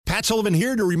Matt Sullivan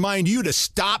here to remind you to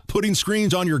stop putting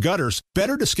screens on your gutters.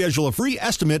 Better to schedule a free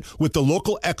estimate with the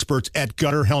local experts at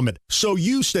Gutter Helmet so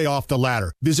you stay off the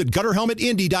ladder. Visit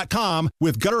GutterHelmetIndy.com.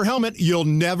 With Gutter Helmet, you'll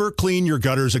never clean your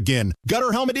gutters again.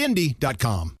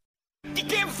 GutterHelmetIndy.com. You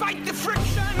can't fight the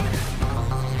friction.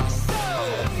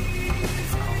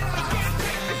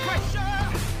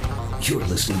 You're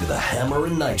listening to the Hammer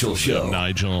and Nigel Show.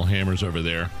 Nigel Hammer's over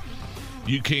there.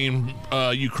 Ukraine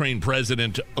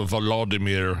President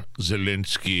Volodymyr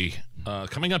Zelensky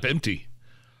coming up empty.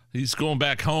 He's going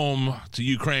back home to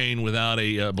Ukraine without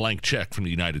a blank check from the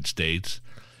United States.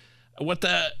 What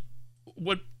the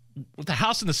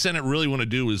House and the Senate really want to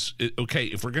do is, okay,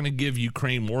 if we're going to give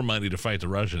Ukraine more money to fight the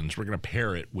Russians, we're going to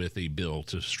pair it with a bill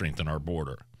to strengthen our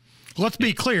border. Let's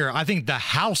be clear. I think the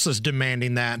House is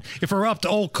demanding that. If we're up to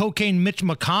old cocaine Mitch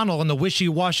McConnell and the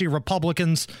wishy-washy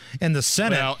Republicans in the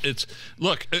Senate. Well,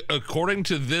 look, according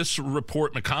to this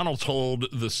report, McConnell told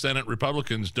the Senate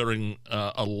Republicans during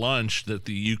a lunch that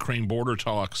the Ukraine border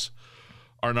talks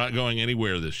are not going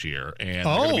anywhere this year, and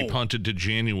they're going to be punted to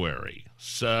January.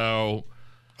 So,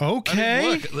 okay. I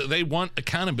mean, look, they want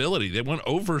accountability. They want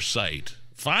oversight,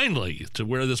 finally, to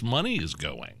where this money is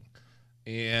going.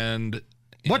 And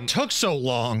what took so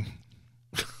long?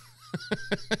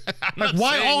 Like,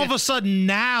 why all of a sudden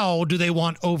now do they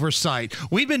want oversight?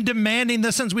 We've been demanding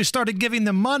this since we started giving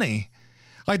them money.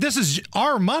 Like, this is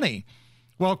our money.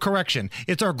 Well, correction.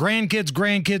 It's our grandkids'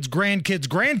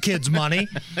 money.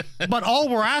 But all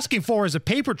we're asking for is a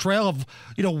paper trail of,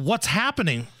 what's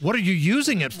happening. What are you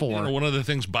using it for? One of the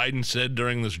things Biden said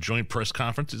during this joint press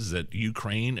conference is that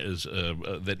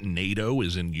that NATO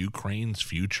is in Ukraine's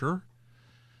future.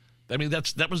 I mean,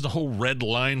 that was the whole red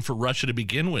line for Russia to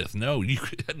begin with. No,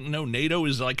 NATO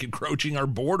is like encroaching our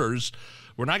borders.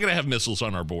 We're not going to have missiles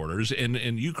on our borders, and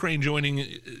Ukraine joining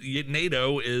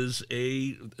NATO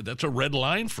that's a red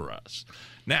line for us.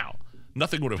 Now,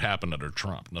 nothing would have happened under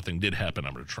Trump. Nothing did happen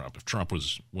under Trump. If Trump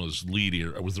was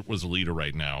a leader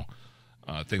right now,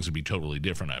 things would be totally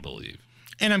different, I believe.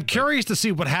 And I'm curious to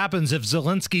see what happens if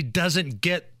Zelensky doesn't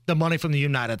get the money from the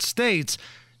United States.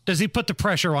 Does he put the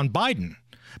pressure on Biden?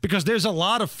 Because there's a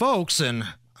lot of folks, and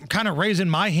I'm kind of raising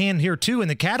my hand here too in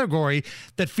the category,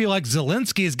 that feel like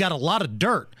Zelensky has got a lot of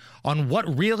dirt on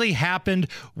what really happened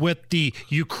with the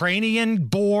Ukrainian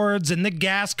boards and the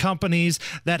gas companies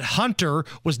that Hunter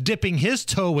was dipping his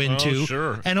toe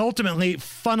into, and ultimately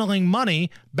funneling money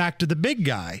back to the big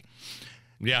guy.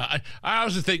 Yeah, I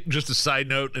also think, just a side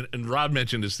note, and Rob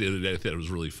mentioned this the other day, I thought it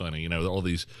was really funny, all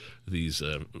these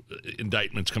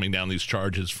indictments coming down, these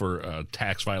charges for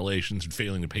tax violations and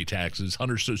failing to pay taxes.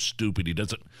 Hunter's so stupid, he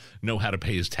doesn't know how to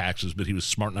pay his taxes, but he was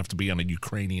smart enough to be on a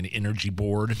Ukrainian energy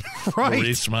board. Right.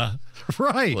 Burisma.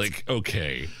 Right. Like,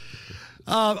 okay.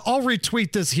 I'll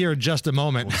retweet this here in just a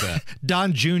moment. What's that?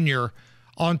 Don Jr.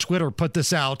 on Twitter put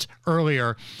this out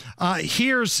earlier.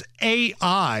 Here's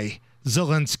AI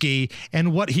Zelensky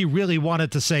and what he really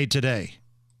wanted to say today.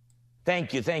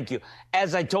 Thank you.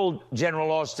 As I told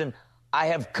General Austin, I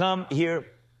have come here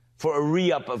for a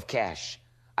re-up of cash.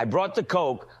 I brought the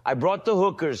coke, I brought the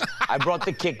hookers, I brought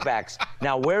the kickbacks.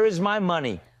 Now, where is my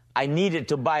money? I need it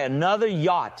to buy another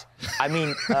yacht.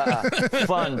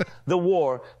 Fund the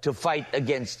war to fight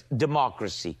against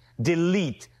democracy.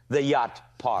 Delete the yacht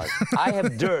part. I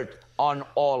have dirt on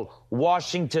all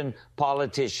Washington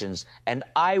politicians, and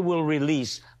I will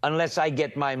release unless I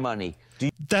get my money.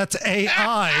 That's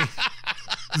AI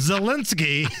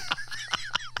Zelensky.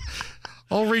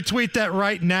 I'll retweet that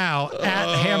right now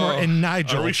at Hammer and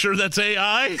Nigel. Are we sure that's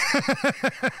AI?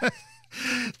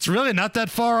 It's really not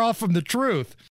that far off from the truth.